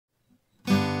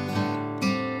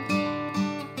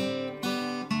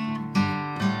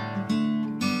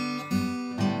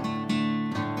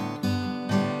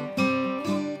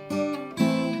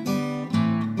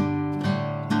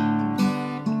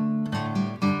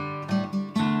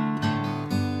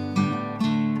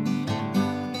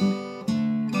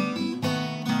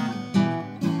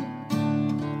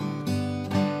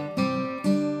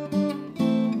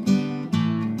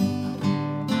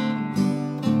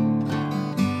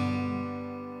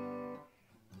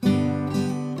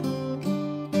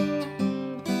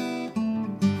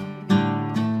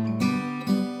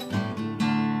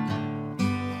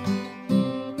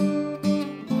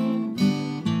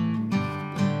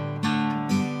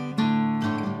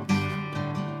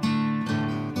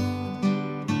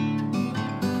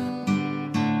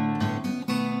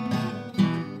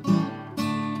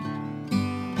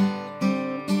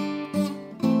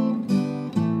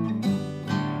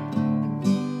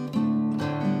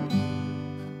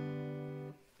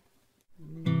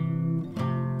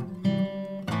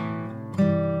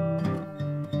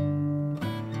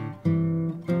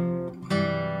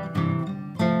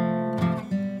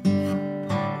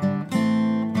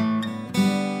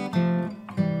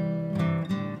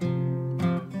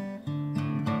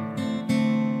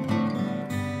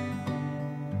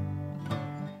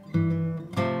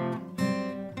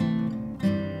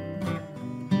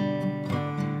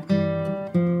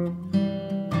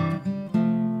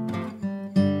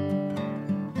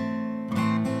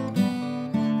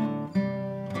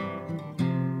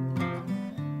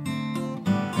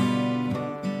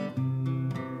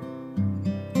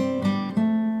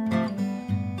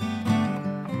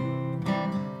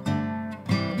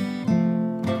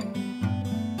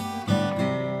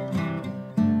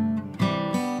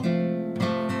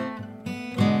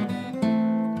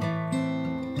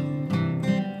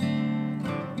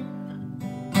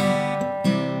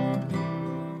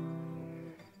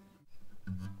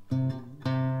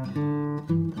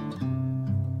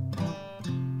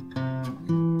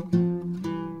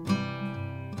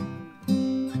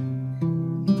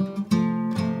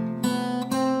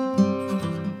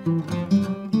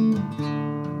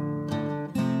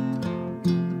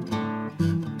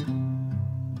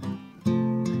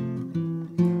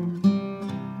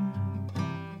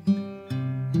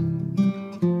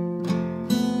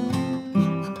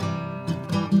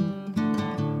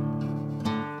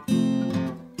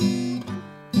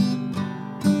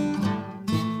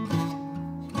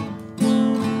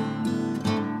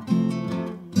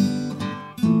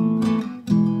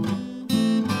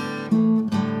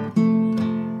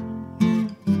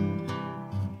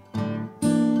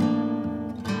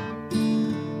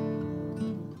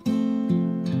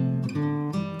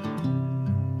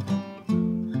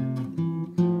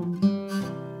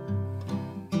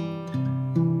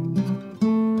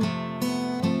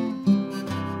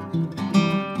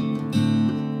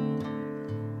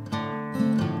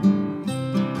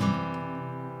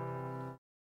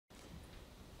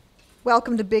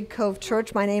Welcome to Big Cove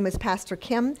Church. My name is Pastor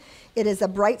Kim. It is a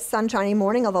bright, sunshiny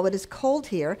morning, although it is cold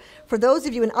here. For those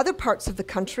of you in other parts of the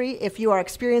country, if you are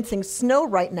experiencing snow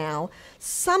right now,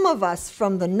 some of us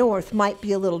from the north might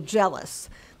be a little jealous.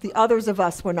 The others of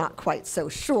us were not quite so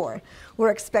sure. We're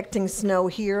expecting snow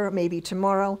here, maybe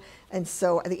tomorrow, and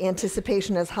so the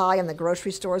anticipation is high and the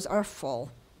grocery stores are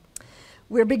full.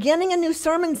 We're beginning a new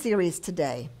sermon series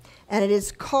today, and it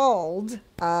is called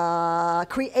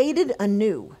Created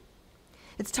Anew.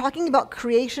 It's talking about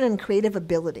creation and creative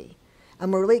ability,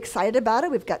 and we're really excited about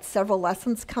it. We've got several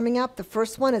lessons coming up. The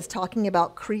first one is talking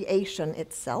about creation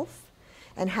itself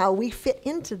and how we fit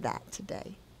into that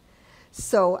today.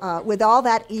 So with all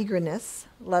that eagerness,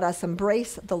 let us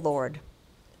embrace the Lord.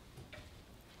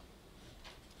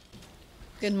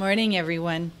 Good morning,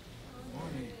 everyone. Good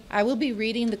morning. I will be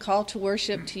reading the call to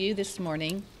worship to you this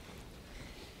morning.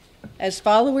 As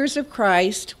followers of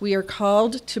Christ, we are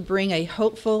called to bring a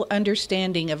hopeful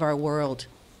understanding of our world,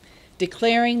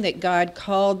 declaring that God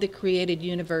called the created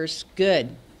universe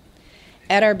good.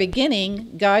 At our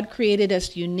beginning, God created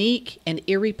us unique and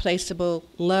irreplaceable,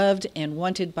 loved and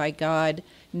wanted by God,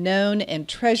 known and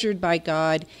treasured by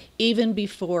God, even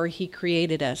before He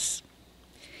created us.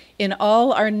 In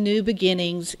all our new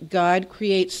beginnings, God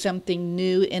creates something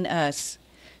new in us.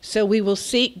 So we will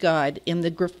seek God in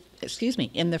the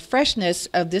freshness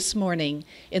of this morning,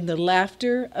 in the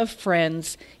laughter of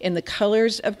friends, in the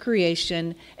colors of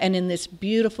creation, and in this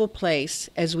beautiful place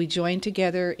as we join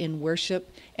together in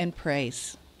worship and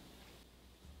praise.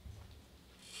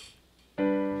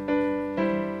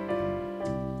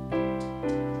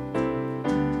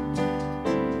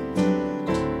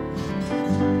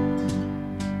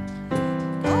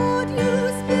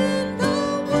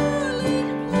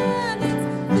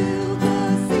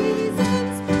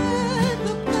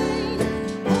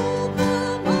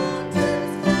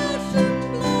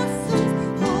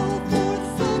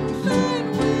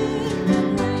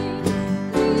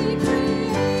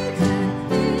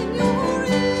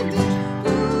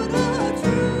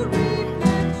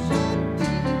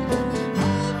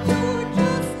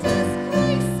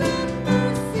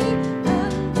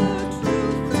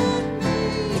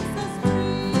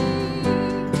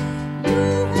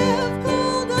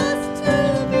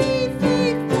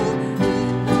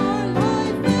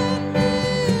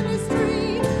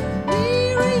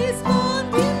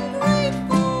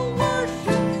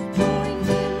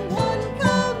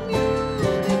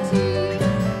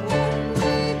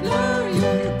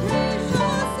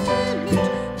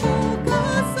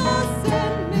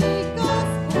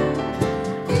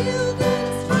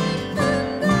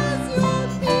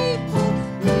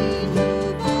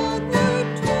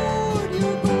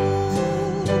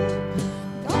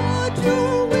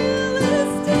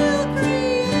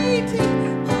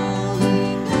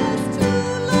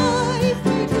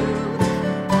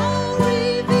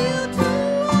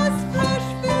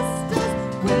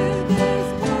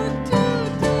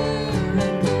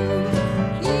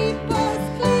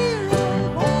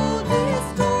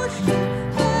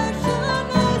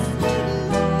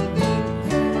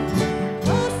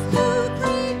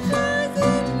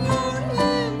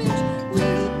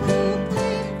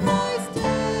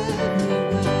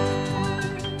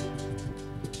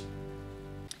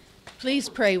 Please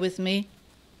pray with me.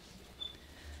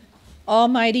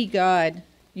 Almighty God,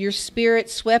 your Spirit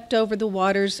swept over the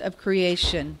waters of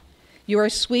creation. You are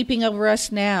sweeping over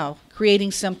us now,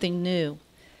 creating something new.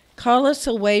 Call us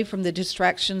away from the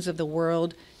distractions of the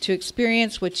world to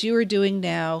experience what you are doing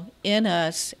now in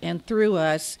us and through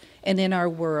us and in our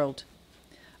world.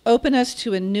 Open us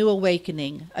to a new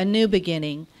awakening, a new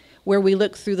beginning, where we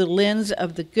look through the lens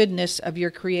of the goodness of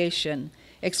your creation,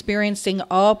 experiencing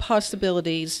all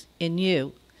possibilities in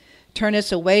you. Turn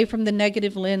us away from the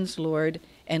negative lens, Lord,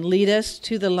 and lead us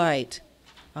to the light.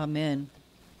 Amen.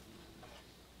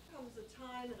 There comes a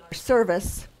time in our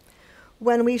service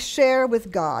when we share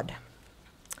with God.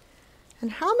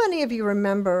 And how many of you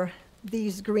remember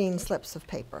these green slips of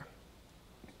paper?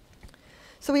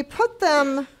 So we put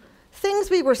them, things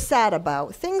we were sad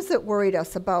about, things that worried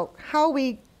us about how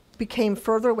we became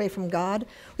further away from God,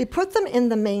 we put them in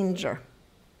the manger.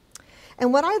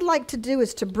 And what I'd like to do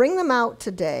is to bring them out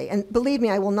today, and believe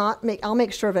me, I'll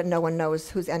make sure that no one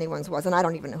knows whose anyone's was, and I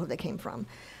don't even know who they came from.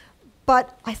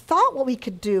 But I thought what we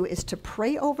could do is to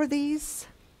pray over these,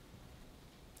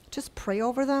 just pray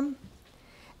over them.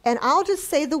 And I'll just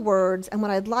say the words, and what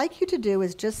I'd like you to do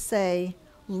is just say,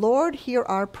 Lord, hear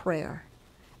our prayer,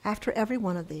 after every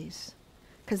one of these.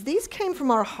 Because these came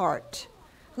from our heart.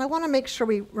 And I want to make sure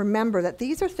we remember that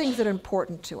these are things that are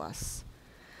important to us.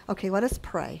 Okay, let us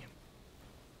pray.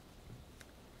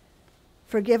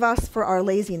 Forgive us for our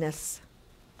laziness.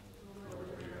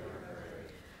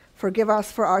 Forgive us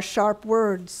for our sharp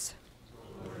words.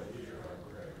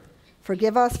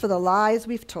 Forgive us for the lies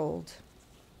we've told.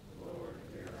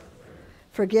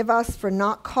 Forgive us for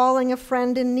not calling a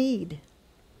friend in need.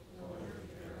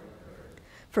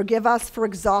 Forgive us for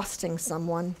exhausting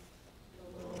someone.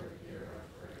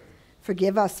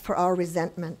 Forgive us for our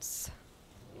resentments.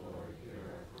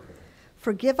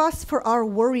 Forgive us for our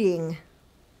worrying.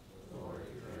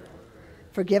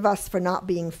 Forgive us for not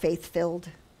being faith-filled.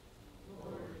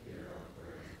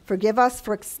 Forgive us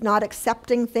for not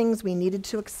accepting things we needed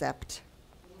to accept.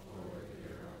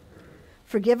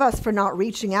 Forgive us for not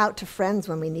reaching out to friends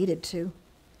when we needed to.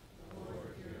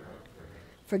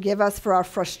 Forgive us for our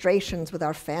frustrations with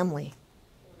our family.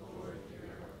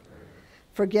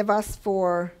 Forgive us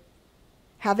for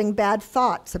having bad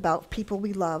thoughts about people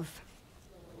we love.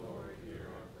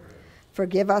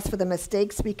 Forgive us for the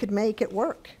mistakes we could make at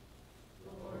work.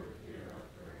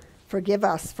 Forgive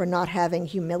us for not having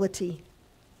humility.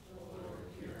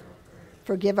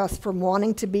 Forgive us for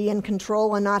wanting to be in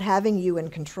control and not having you in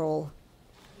control.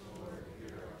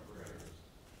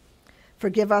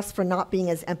 Forgive us for not being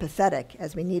as empathetic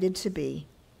as we needed to be.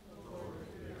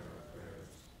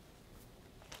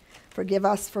 Forgive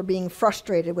us for being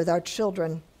frustrated with our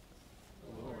children.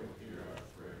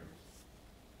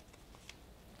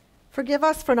 Forgive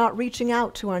us for not reaching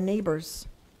out to our neighbors.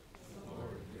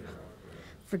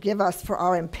 Forgive us for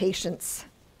our impatience.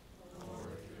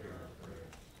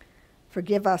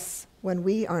 Forgive us when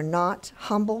we are not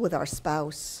humble with our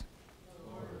spouse.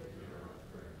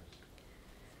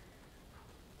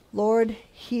 Lord,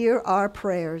 hear our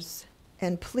prayers,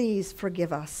 and please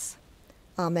forgive us.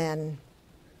 Amen.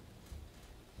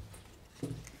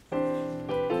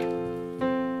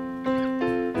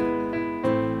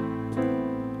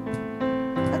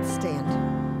 Let's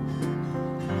stand.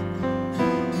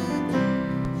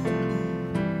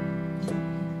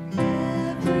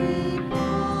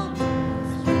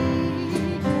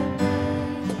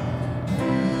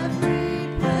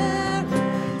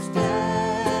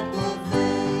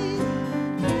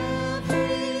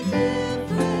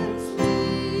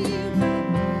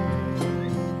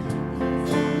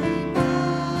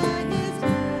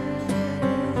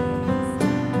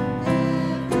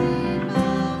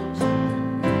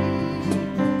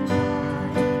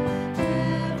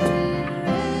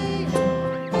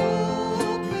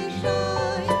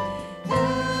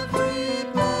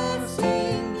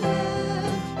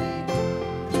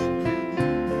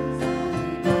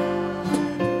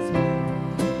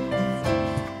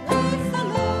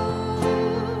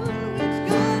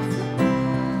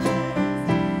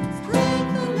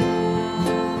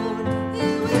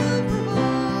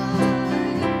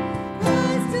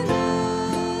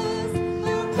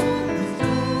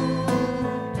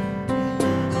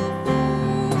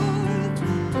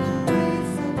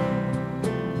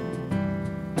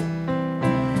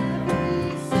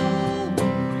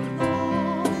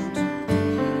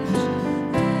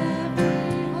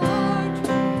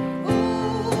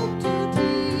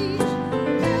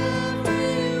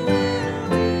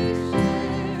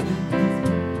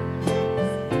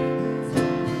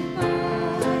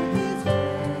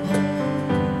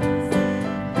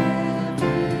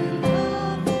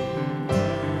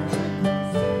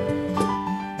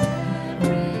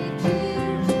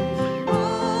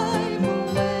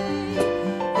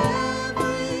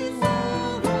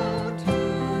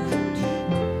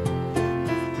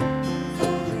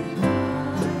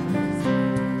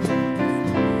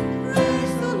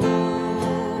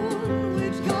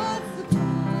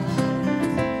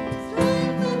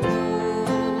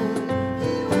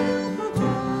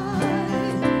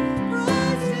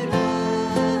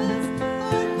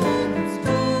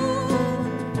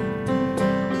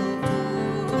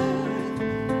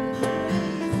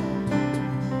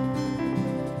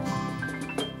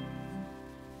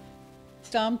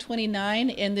 Psalm 29,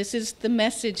 and this is the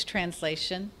Message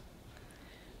translation.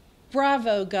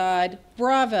 Bravo, God,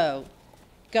 bravo.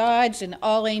 Gods and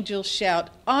all angels shout,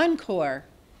 encore,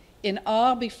 in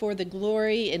awe before the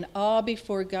glory, in awe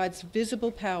before God's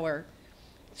visible power.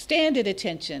 Stand at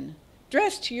attention,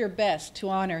 dress to your best to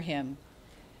honor him.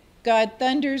 God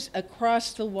thunders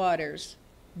across the waters,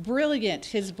 brilliant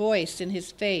his voice and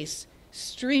his face,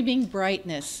 streaming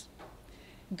brightness.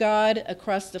 God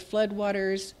across the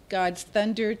floodwaters, God's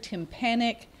thunder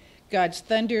tympanic, God's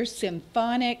thunder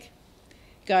symphonic,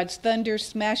 God's thunder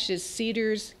smashes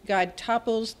cedars, God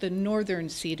topples the northern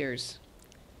cedars.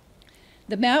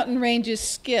 The mountain ranges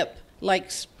skip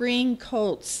like spring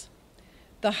colts.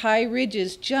 The high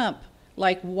ridges jump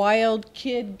like wild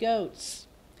kid goats.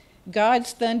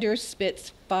 God's thunder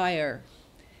spits fire.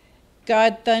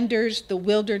 God thunders, the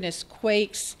wilderness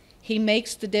quakes. He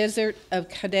makes the desert of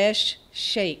Kadesh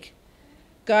shake.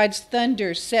 God's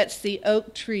thunder sets the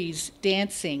oak trees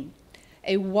dancing,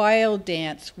 a wild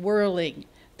dance whirling.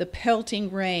 The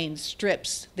pelting rain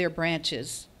strips their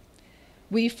branches.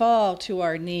 We fall to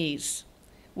our knees.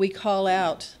 We call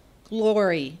out,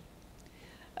 glory.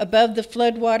 Above the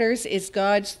floodwaters is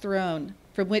God's throne,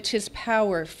 from which his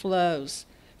power flows,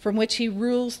 from which he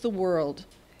rules the world.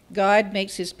 God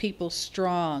makes his people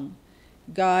strong.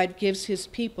 God gives his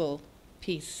people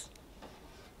peace.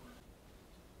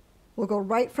 We'll go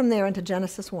right from there into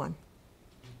Genesis 1.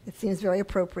 It seems very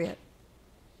appropriate.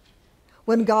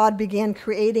 When God began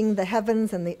creating the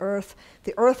heavens and the earth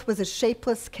was a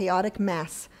shapeless, chaotic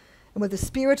mass, and with the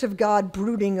Spirit of God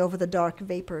brooding over the dark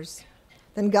vapors.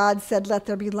 Then God said, "Let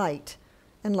there be light,"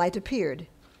 and light appeared,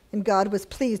 and God was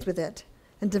pleased with it,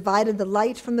 and divided the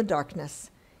light from the darkness.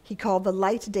 He called the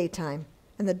light daytime,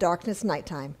 and the darkness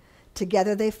nighttime.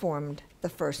 Together they formed the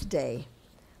first day.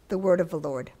 The word of the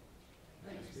Lord.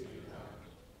 Thanks be to God.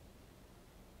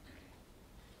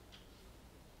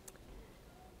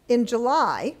 In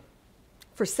July,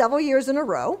 for several years in a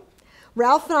row,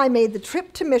 Ralph and I made the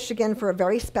trip to Michigan for a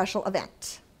very special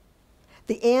event,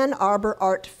 the Ann Arbor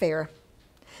Art Fair.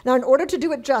 Now, in order to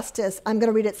do it justice, I'm going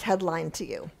to read its headline to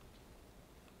you.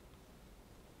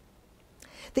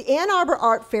 The Ann Arbor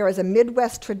Art Fair is a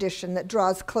Midwest tradition that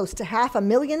draws close to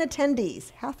 500,000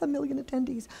 attendees,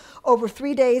 over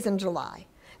 3 days in July.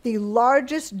 The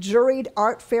largest juried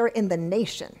art fair in the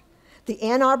nation. The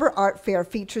Ann Arbor Art Fair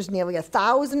features nearly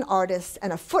 1,000 artists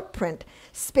and a footprint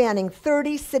spanning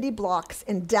 30 city blocks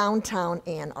in downtown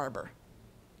Ann Arbor.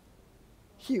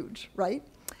 Huge, right?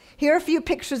 Here are a few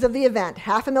pictures of the event.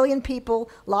 500,000 people,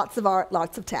 lots of art,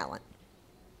 lots of talent.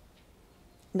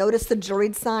 Notice the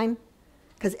juried sign?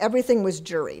 Because everything was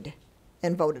juried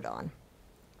and voted on.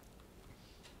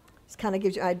 This kind of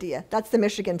gives you an idea. That's the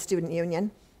Michigan Student Union.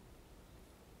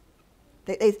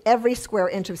 Every square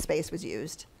inch of space was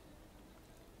used.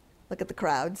 Look at the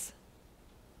crowds.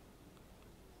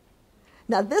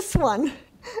 Now this one,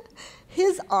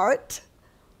 his art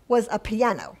was a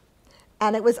piano,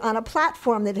 and it was on a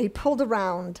platform that he pulled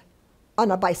around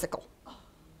on a bicycle.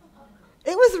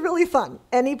 It was really fun,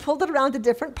 and he pulled it around to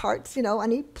different parts,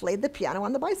 and he played the piano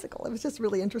on the bicycle. It was just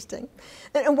really interesting.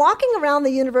 And walking around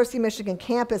the University of Michigan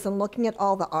campus and looking at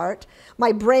all the art,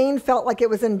 my brain felt like it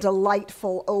was in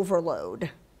delightful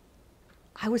overload.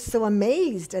 I was so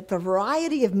amazed at the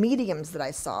variety of mediums that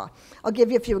I saw. I'll give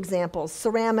you a few examples.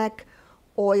 Ceramic,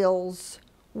 oils,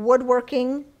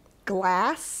 woodworking,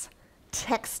 glass,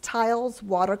 textiles,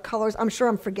 watercolors. I'm sure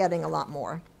I'm forgetting a lot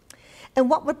more. And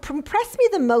what would impress me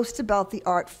the most about the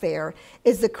art fair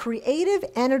is the creative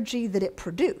energy that it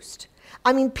produced.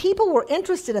 I mean, people were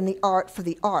interested in the art for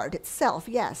the art itself,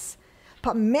 yes,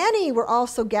 but many were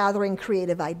also gathering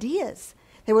creative ideas.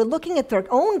 They were looking at their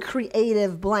own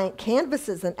creative blank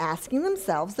canvases and asking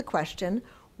themselves the question,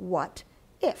 what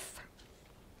if?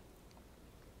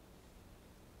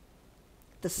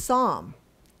 The psalm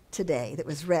today that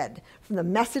was read from the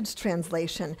Message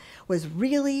translation was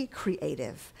really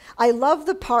creative. I love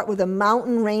the part where the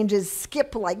mountain ranges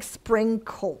skip like spring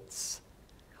colts,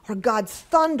 or God's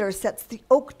thunder sets the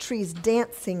oak trees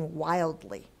dancing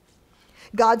wildly.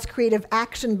 God's creative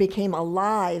action became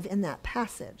alive in that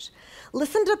passage.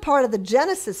 Listen to part of the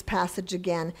Genesis passage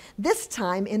again, this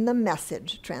time in the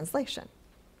Message translation.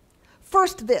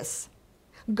 First this,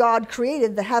 God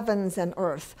created the heavens and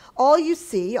earth. All you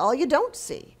see, all you don't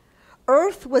see.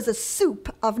 Earth was a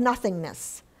soup of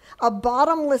nothingness, a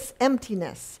bottomless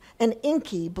emptiness, an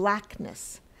inky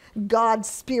blackness. God's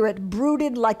spirit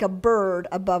brooded like a bird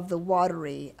above the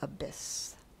watery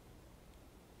abyss.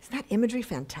 Isn't that imagery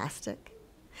fantastic?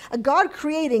 A God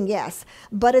creating, yes,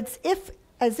 but it's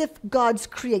as if God's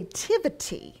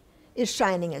creativity is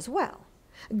shining as well.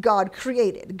 God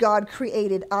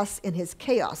created us in his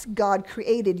chaos. God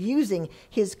created using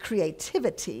his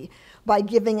creativity by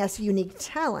giving us unique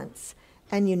talents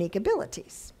and unique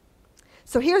abilities.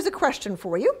 So here's a question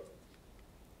for you.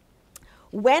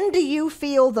 When do you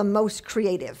feel the most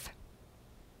creative?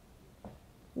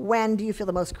 When do you feel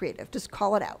the most creative? Just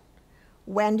call it out.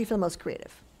 When do you feel the most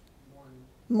creative?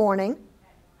 Morning.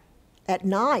 At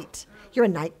night. You're a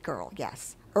night girl,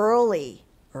 yes. Early.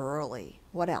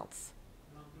 What else?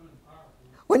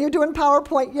 When you're doing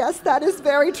PowerPoint, yes, that is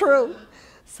very true.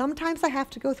 Sometimes I have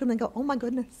to go through them and go, oh my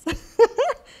goodness.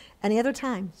 Any other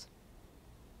times?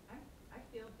 I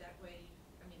feel that way,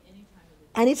 any time of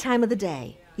the day. Any time of the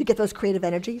day. Yeah. You get those creative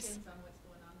energies? Depends on what's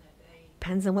going on that day.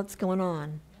 Depends on what's going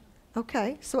on. Yeah.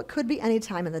 Okay, so it could be any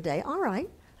time of the day. All right,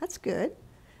 That's good.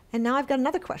 And now I've got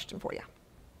another question for you.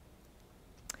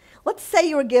 Let's say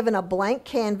you were given a blank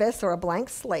canvas or a blank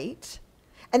slate,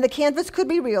 and the canvas could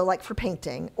be real, like for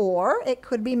painting, or it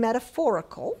could be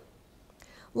metaphorical,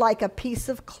 like a piece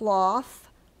of cloth,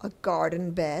 a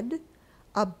garden bed,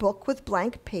 a book with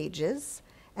blank pages,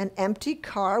 an empty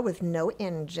car with no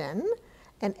engine,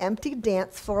 an empty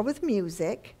dance floor with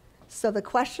music. So the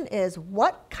question is,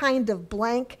 what kind of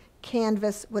blank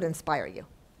canvas would inspire you?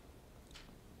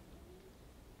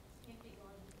 Empty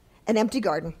garden. An empty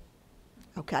garden.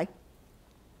 Okay. A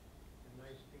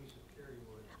nice piece of cherry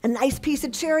wood. A nice piece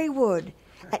of cherry wood.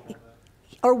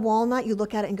 Or walnut, you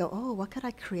look at it and go, oh, what could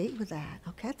I create with that?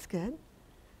 Okay, that's good.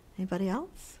 Anybody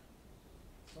else?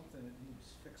 Something that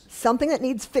needs fixing. Something that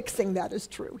needs fixing, that is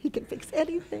true. He can fix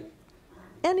anything.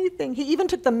 Anything. He even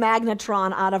took the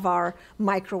magnetron out of our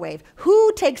microwave.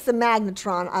 Who takes the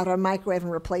magnetron out of our microwave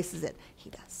and replaces it? He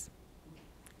does.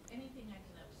 Anything I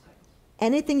can upcycle.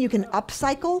 Anything you can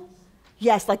upcycle?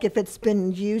 Yes, like if it's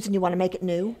been used and you want to make it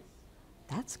new?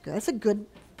 That's good. That's a good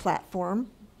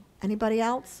platform. Anybody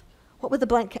else? What with the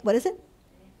blank, what is it?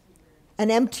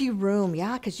 An empty room.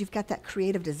 Yeah, because you've got that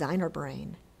creative designer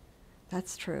brain.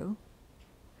 That's true.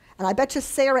 And I bet you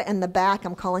Sarah in the back,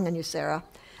 I'm calling on you, Sarah.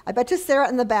 I bet you Sarah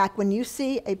in the back, when you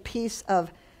see a piece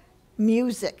of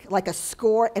music, like a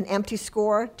score, an empty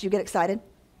score, do you get excited?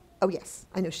 Oh, yes,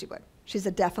 I knew she would. She's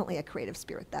definitely a creative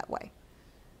spirit that way.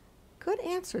 Good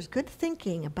answers, good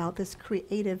thinking about this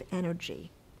creative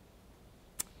energy.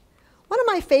 One of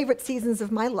my favorite seasons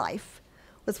of my life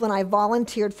was when I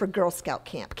volunteered for Girl Scout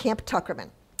camp, Camp Tuckerman.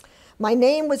 My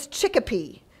name was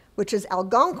Chicopee, which is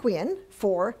Algonquian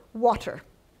for water.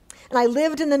 And I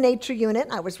lived in the nature unit.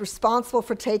 I was responsible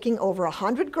for taking over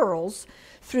 100 girls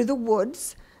through the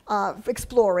woods,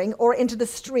 exploring, or into the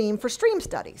stream for stream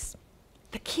studies.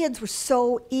 The kids were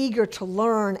so eager to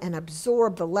learn and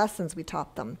absorb the lessons we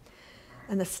taught them.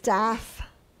 And the staff,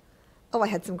 oh, I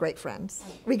had some great friends.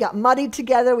 We got muddied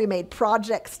together. We made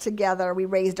projects together. We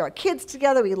raised our kids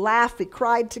together. We laughed. We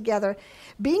cried together.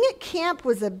 Being at camp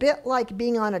was a bit like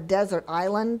being on a desert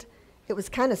island. It was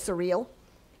kind of surreal,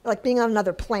 like being on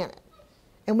another planet.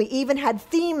 And we even had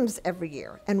themes every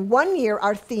year. And one year,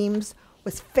 our themes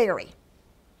was fairies.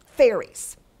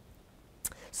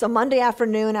 So Monday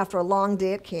afternoon, after a long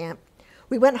day at camp,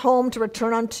 we went home to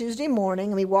return on Tuesday morning,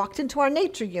 and we walked into our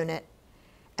nature unit,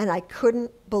 and I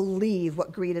couldn't believe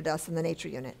what greeted us in the nature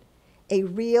unit. A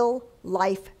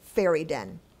real-life fairy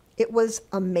den. It was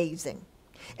amazing.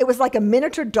 It was like a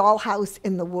miniature dollhouse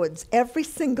in the woods. Every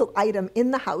single item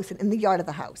in the house and in the yard of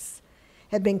the house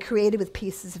had been created with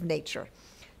pieces of nature.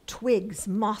 Twigs,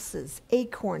 mosses,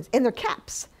 acorns, and their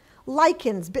caps,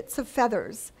 lichens, bits of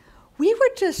feathers. We were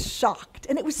just shocked,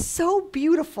 and it was so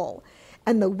beautiful.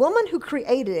 And the woman who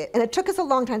created it, and it took us a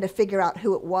long time to figure out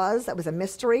who it was, that was a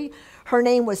mystery. Her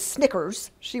name was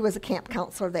Snickers. She was a camp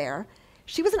counselor there.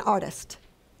 She was an artist,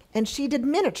 and she did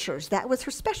miniatures. That was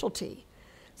her specialty.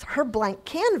 So her blank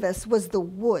canvas was the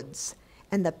woods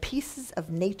and the pieces of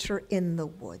nature in the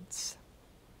woods.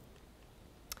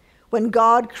 When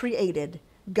God created,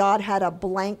 God had a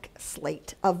blank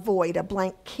slate, a void, a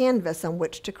blank canvas on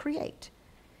which to create.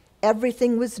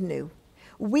 Everything was new.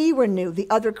 We were new, the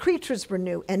other creatures were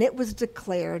new, and it was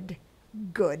declared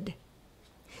good.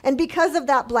 And because of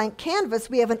that blank canvas,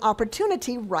 we have an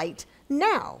opportunity right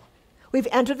now. We've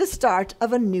entered the start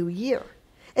of a new year.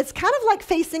 It's kind of like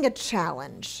facing a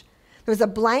challenge. There's a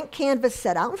blank canvas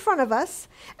set out in front of us,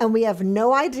 and we have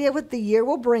no idea what the year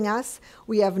will bring us.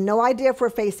 We have no idea if we're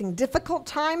facing difficult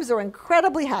times or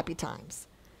incredibly happy times.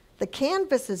 The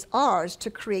canvas is ours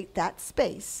to create that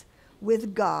space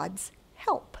with God's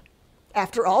help.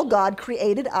 After all, God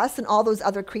created us and all those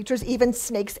other creatures, even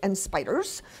snakes and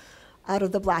spiders, out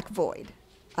of the black void,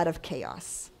 out of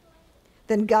chaos.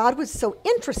 Then God was so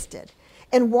interested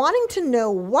in wanting to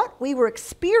know what we were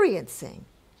experiencing.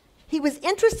 He was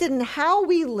interested in how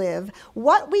we live,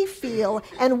 what we feel,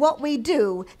 and what we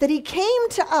do, that he came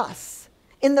to us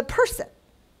in the person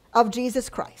of Jesus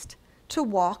Christ to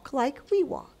walk like we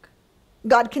walk.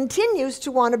 God continues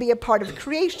to want to be a part of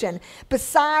creation,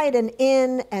 beside and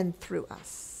in and through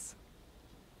us.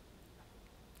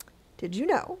 Did you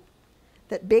know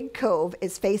that Big Cove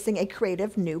is facing a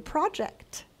creative new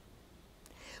project?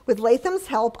 With Latham's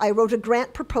help, I wrote a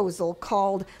grant proposal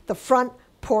called the Front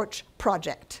Porch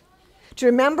Project. Do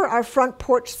you remember our Front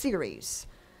Porch series?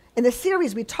 In the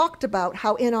series, we talked about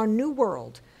how in our new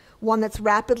world, one that's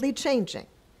rapidly changing,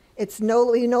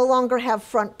 we no longer have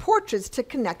front porches to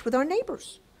connect with our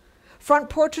neighbors. Front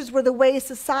porches were the way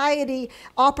society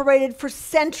operated for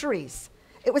centuries.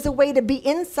 It was a way to be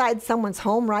inside someone's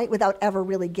home, right, without ever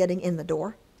really getting in the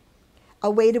door. a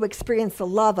way to experience the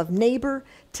love of neighbor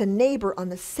to neighbor on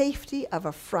the safety of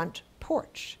a front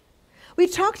porch. We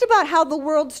talked about how the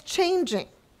world's changing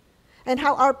and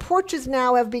how our porches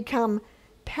now have become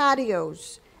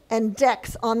patios and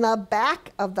decks on the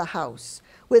back of the house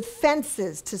with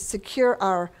fences to secure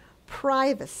our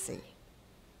privacy.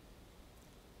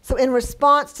 So in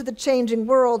response to the changing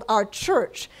world, our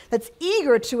church, that's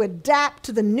eager to adapt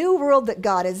to the new world that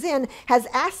God is in, has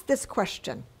asked this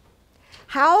question: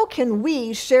 how can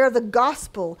we share the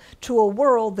gospel to a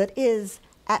world that is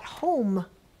at home?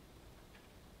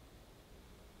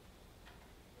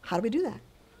 How do we do that?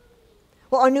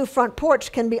 Well, our new front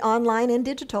porch can be online and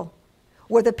digital,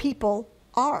 where the people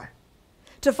are.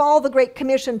 To follow the Great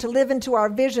Commission, to live into our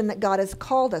vision that God has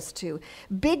called us to,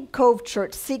 Big Cove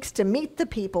Church seeks to meet the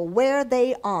people where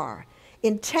they are,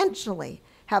 intentionally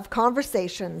have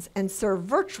conversations, and serve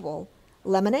virtual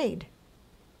lemonade.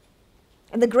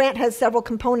 And the grant has several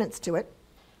components to it.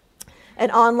 An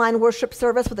online worship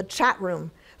service with a chat room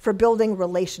for building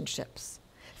relationships.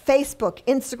 Facebook,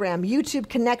 Instagram, YouTube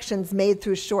connections made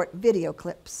through short video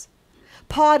clips.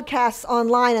 Podcasts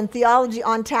online and theology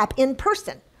on tap in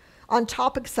person on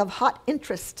topics of hot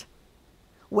interest.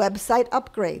 Website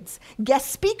upgrades.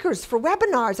 Guest speakers for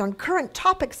webinars on current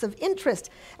topics of interest.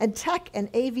 And tech and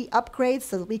AV upgrades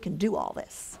so that we can do all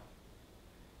this.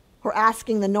 We're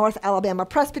asking the North Alabama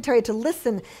Presbyterian to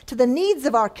listen to the needs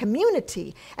of our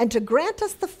community and to grant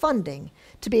us the funding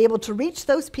to be able to reach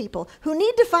those people who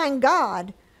need to find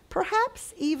God,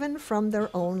 perhaps even from their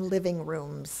own living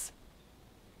rooms.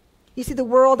 You see, the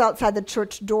world outside the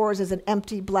church doors is an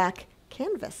empty black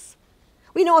canvas.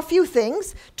 We know a few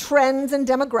things, trends and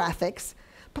demographics,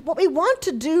 but what we want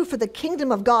to do for the kingdom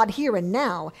of God here and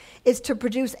now is to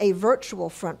produce a virtual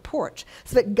front porch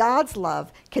so that God's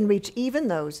love can reach even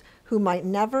those who might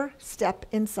never step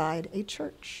inside a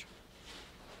church.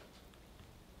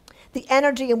 The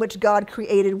energy in which God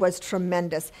created was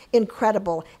tremendous,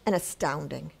 incredible, and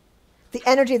astounding. The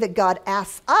energy that God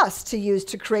asks us to use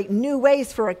to create new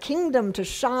ways for a kingdom to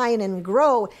shine and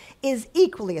grow is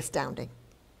equally astounding.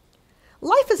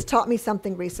 Life has taught me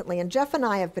something recently, and Jeff and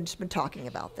I have been talking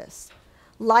about this.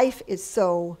 Life is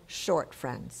so short,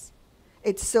 friends.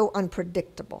 It's so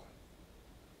unpredictable.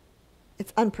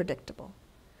 It's unpredictable.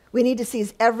 We need to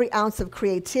seize every ounce of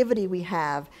creativity we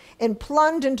have and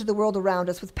plunge into the world around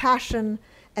us with passion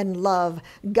and love.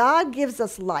 God gives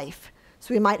us life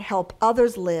so we might help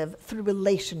others live through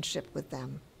relationship with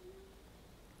them.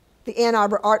 The Ann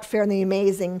Arbor Art Fair and the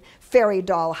amazing fairy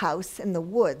doll house in the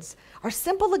woods are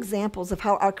simple examples of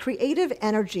how our creative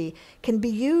energy can be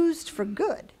used for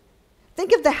good.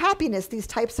 Think of the happiness these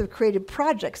types of creative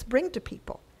projects bring to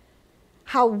people.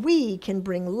 How we can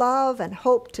bring love and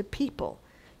hope to people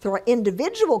through our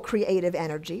individual creative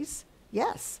energies,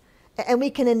 yes, and we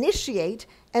can initiate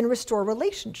and restore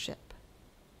relationship.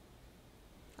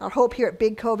 Our hope here at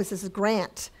Big Cove is this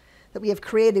grant that we have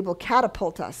created will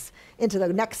catapult us into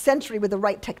the next century with the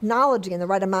right technology and the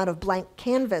right amount of blank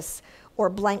canvas or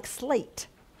blank slate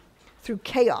through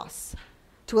chaos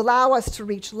to allow us to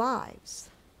reach lives.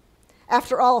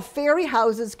 After all, fairy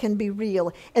houses can be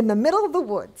real in the middle of the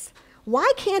woods.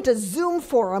 Why can't a Zoom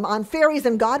forum on fairies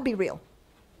and God be real?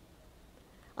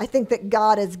 I think that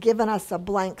God has given us a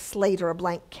blank slate or a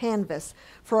blank canvas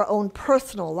for our own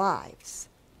personal lives.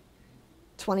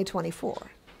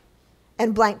 2024.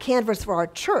 And blank canvas for our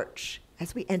church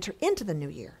as we enter into the new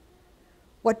year.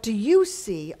 What do you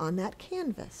see on that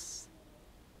canvas?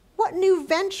 What new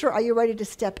venture are you ready to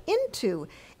step into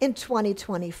in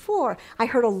 2024? I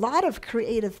heard a lot of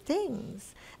creative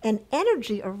things and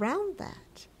energy around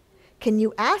that. Can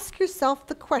you ask yourself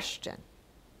the question,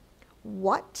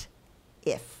 what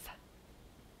if?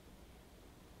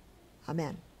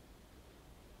 Amen.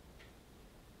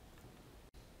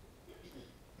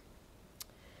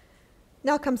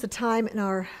 Now comes the time in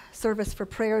our service for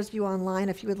prayers. You online,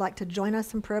 if you would like to join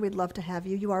us in prayer, we'd love to have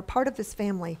you. You are part of this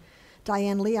family.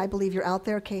 Diane Lee, I believe you're out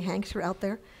there. Kay Hanks, you're out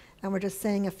there. And we're just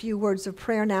saying a few words of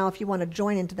prayer now. If you want to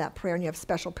join into that prayer and you have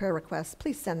special prayer requests,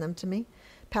 please send them to me.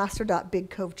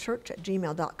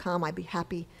 pastor.bigcovechurch@gmail.com. I'd be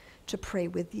happy to pray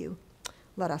with you.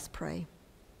 Let us pray.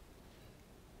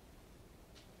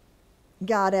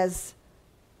 God, as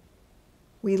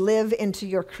we live into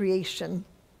your creation,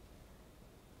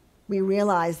 we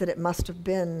realize that it must have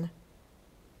been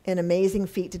an amazing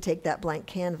feat to take that blank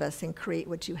canvas and create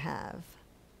what you have.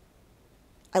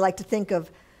 I like to think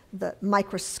of the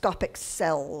microscopic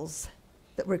cells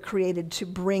that were created to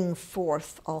bring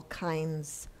forth all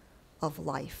kinds of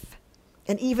life.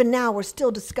 And even now, we're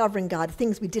still discovering, God,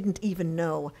 things we didn't even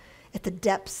know at the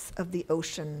depths of the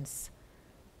oceans,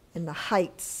 in the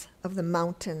heights of the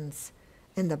mountains,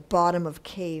 in the bottom of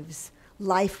caves,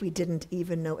 life we didn't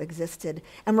even know existed.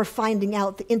 And we're finding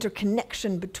out the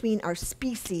interconnection between our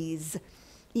species,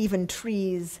 even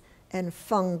trees and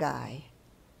fungi,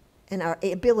 and our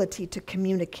ability to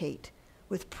communicate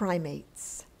with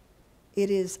primates. It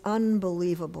is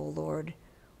unbelievable, Lord,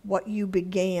 what you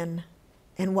began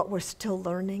and what we're still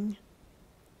learning.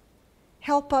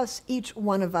 Help us, each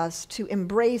one of us, to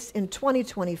embrace in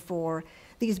 2024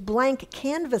 these blank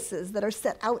canvases that are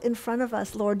set out in front of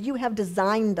us. Lord, you have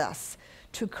designed us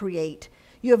to create.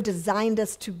 You have designed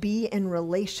us to be in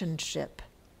relationship.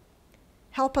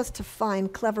 Help us to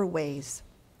find clever ways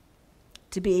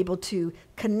to be able to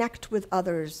connect with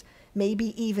others,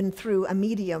 maybe even through a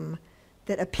medium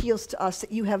that appeals to us,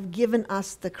 that you have given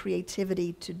us the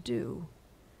creativity to do.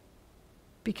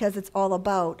 Because it's all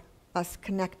about us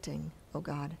connecting, oh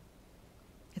God.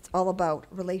 It's all about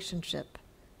relationship.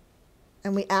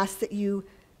 And we ask that you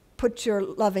put your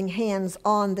loving hands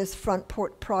on this front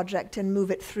port project and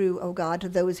move it through, oh God, to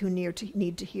those who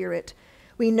need to hear it.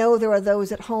 We know there are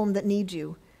those at home that need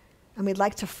you, and we'd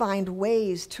like to find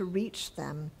ways to reach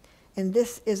them. And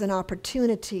this is an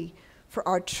opportunity for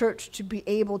our church to be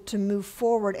able to move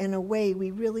forward in a way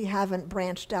we really haven't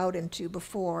branched out into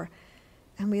before.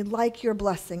 And we'd like your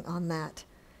blessing on that,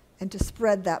 and to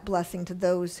spread that blessing to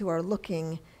those who are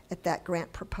looking at that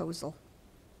grant proposal.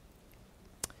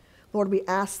 Lord, we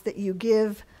ask that you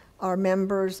give our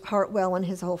members, Hartwell and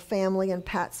his whole family, and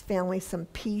Pat's family, some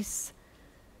peace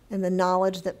and the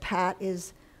knowledge that Pat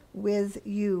is with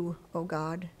you, oh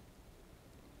God,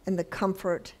 and the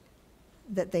comfort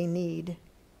that they need.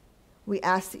 We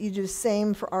ask that you do the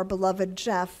same for our beloved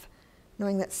Jeff,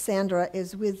 knowing that Sandra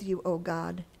is with you, oh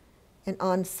God, and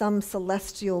on some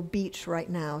celestial beach right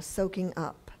now, soaking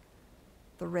up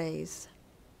the rays.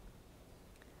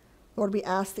 Lord, we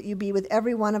ask that you be with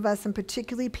every one of us, and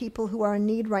particularly people who are in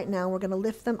need right now. We're going to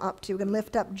lift them up to you. We're going to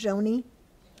lift up Joni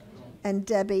and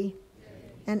Debbie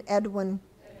and Edwin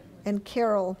and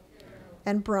Carol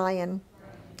and Brian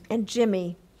and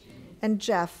Jimmy and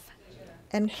Jeff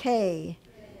and Kay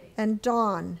and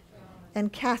Dawn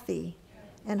and Kathy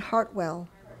and Hartwell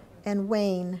and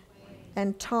Wayne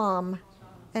and Tom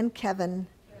and Kevin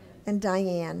and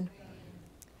Diane.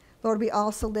 Lord, we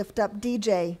also lift up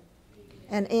DJ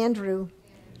and Andrew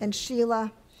and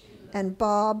Sheila and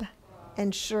Bob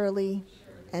and Shirley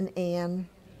and Ann.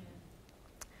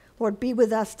 Lord, be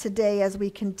with us today as we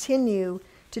continue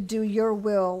to do your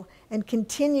will and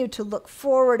continue to look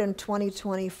forward in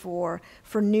 2024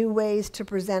 for new ways to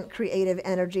present creative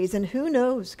energies. And who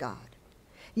knows, God,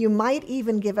 you might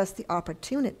even give us the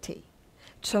opportunity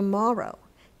tomorrow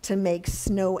to make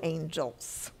snow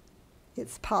angels.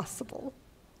 It's possible.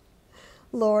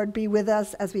 Lord, be with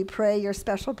us as we pray your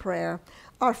special prayer.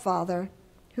 Our Father,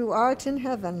 who art in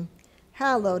heaven,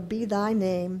 hallowed be thy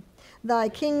name. Thy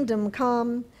kingdom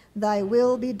come, thy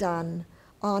will be done,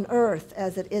 on earth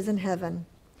as it is in heaven.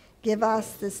 Give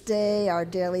us this day our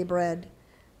daily bread,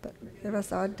 but forgive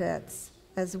us our debts,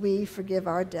 as we forgive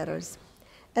our debtors.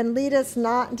 And lead us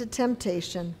not into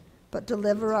temptation, but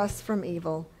deliver us from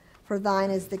evil. For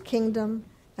thine is the kingdom,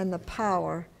 and the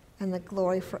power, and the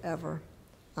glory forever.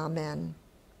 Amen.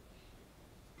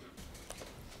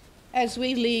 As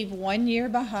we leave one year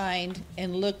behind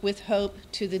and look with hope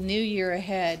to the new year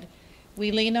ahead,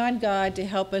 we lean on God to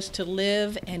help us to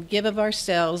live and give of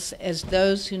ourselves as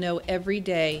those who know every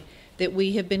day that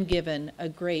we have been given a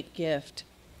great gift.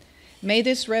 May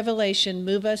this revelation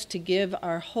move us to give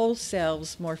our whole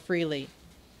selves more freely.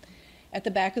 At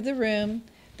the back of the room,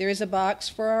 there is a box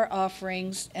for our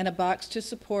offerings and a box to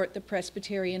support the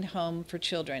Presbyterian Home for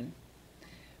Children.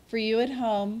 For you at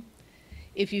home,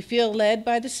 if you feel led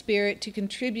by the Spirit to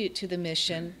contribute to the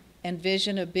mission and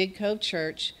vision of Big Cove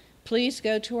Church, please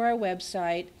go to our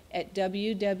website at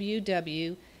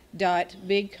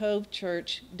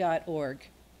www.bigcovechurch.org.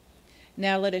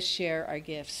 Now let us share our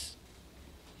gifts.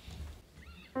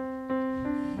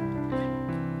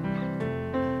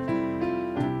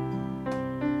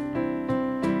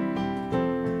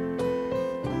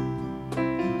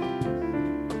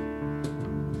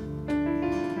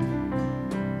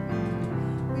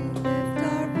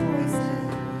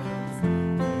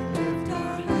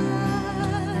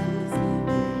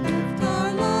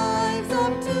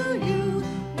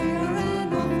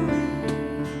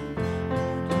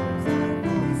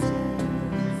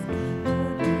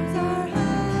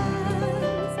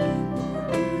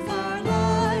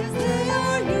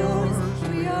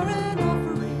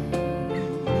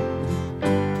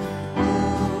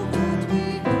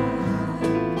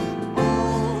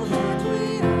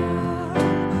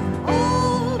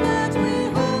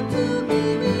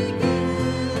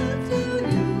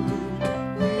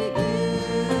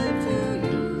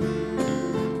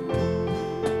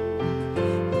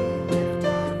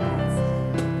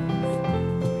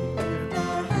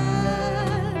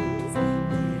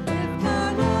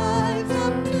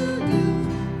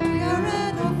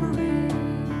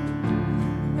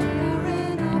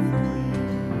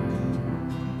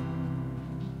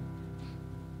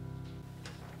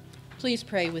 Please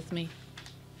pray with me.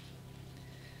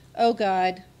 Oh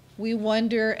God, we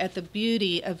wonder at the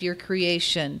beauty of your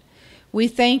creation. We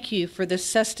thank you for the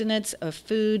sustenance of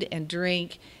food and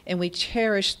drink, and we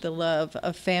cherish the love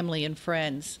of family and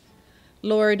friends.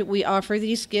 Lord, we offer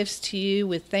these gifts to you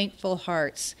with thankful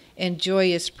hearts and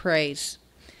joyous praise.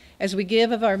 As we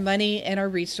give of our money and our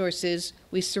resources,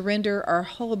 we surrender our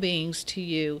whole beings to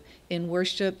you in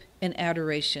worship and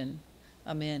adoration.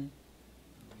 Amen.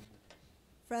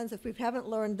 Friends, if we haven't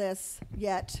learned this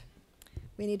yet,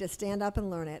 we need to stand up and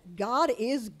learn it. God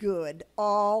is good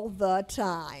all the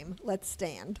time. Let's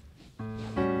stand.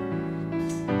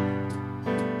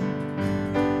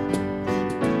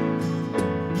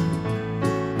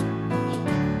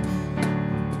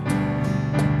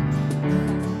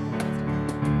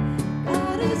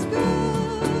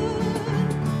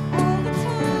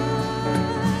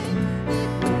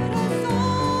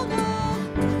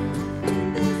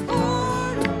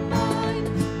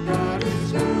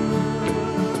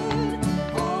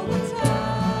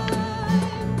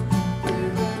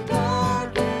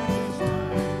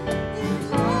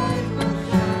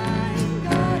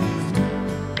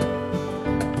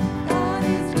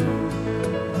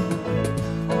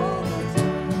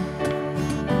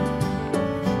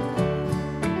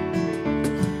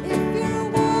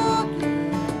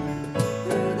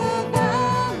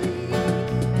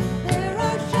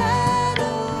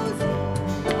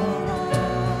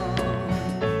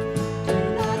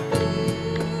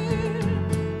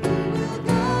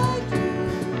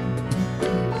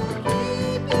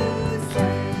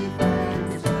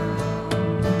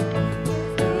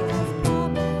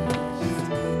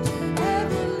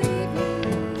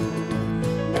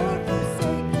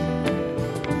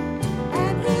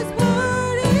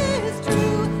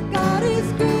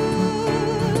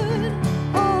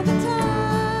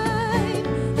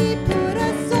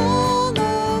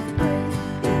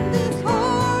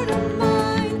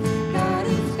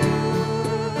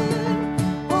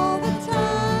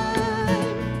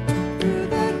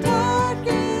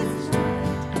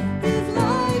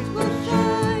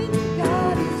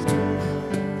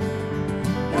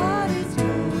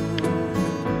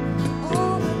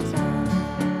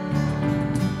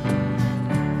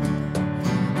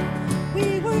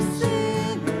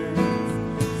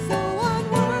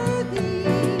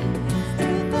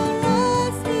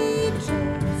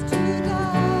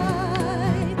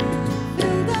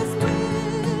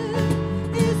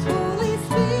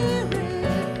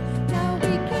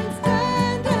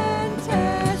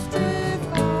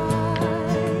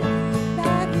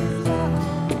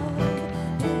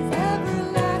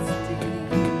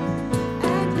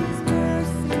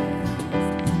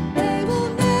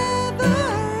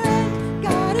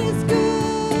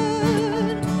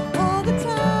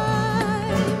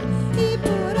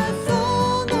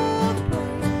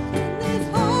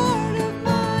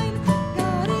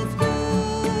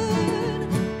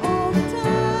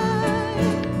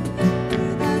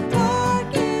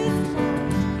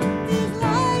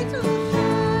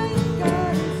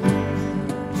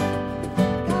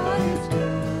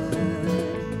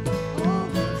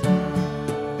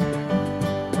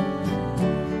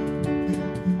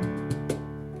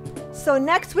 So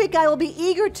next week I will be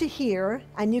eager to hear,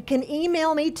 and you can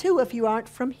email me too if you aren't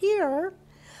from here,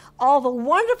 all the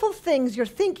wonderful things you're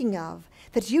thinking of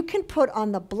that you can put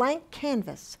on the blank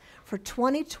canvas for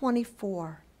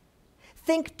 2024.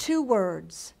 Think 2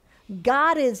 words: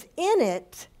 God is in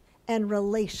it and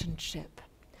relationship.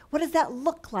 What does that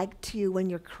look like to you when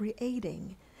you're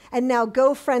creating? And now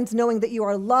go, friends, knowing that you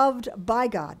are loved by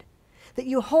God, that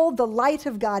you hold the light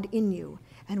of God in you.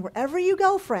 And wherever you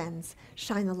go, friends,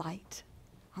 shine the light.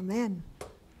 Amen.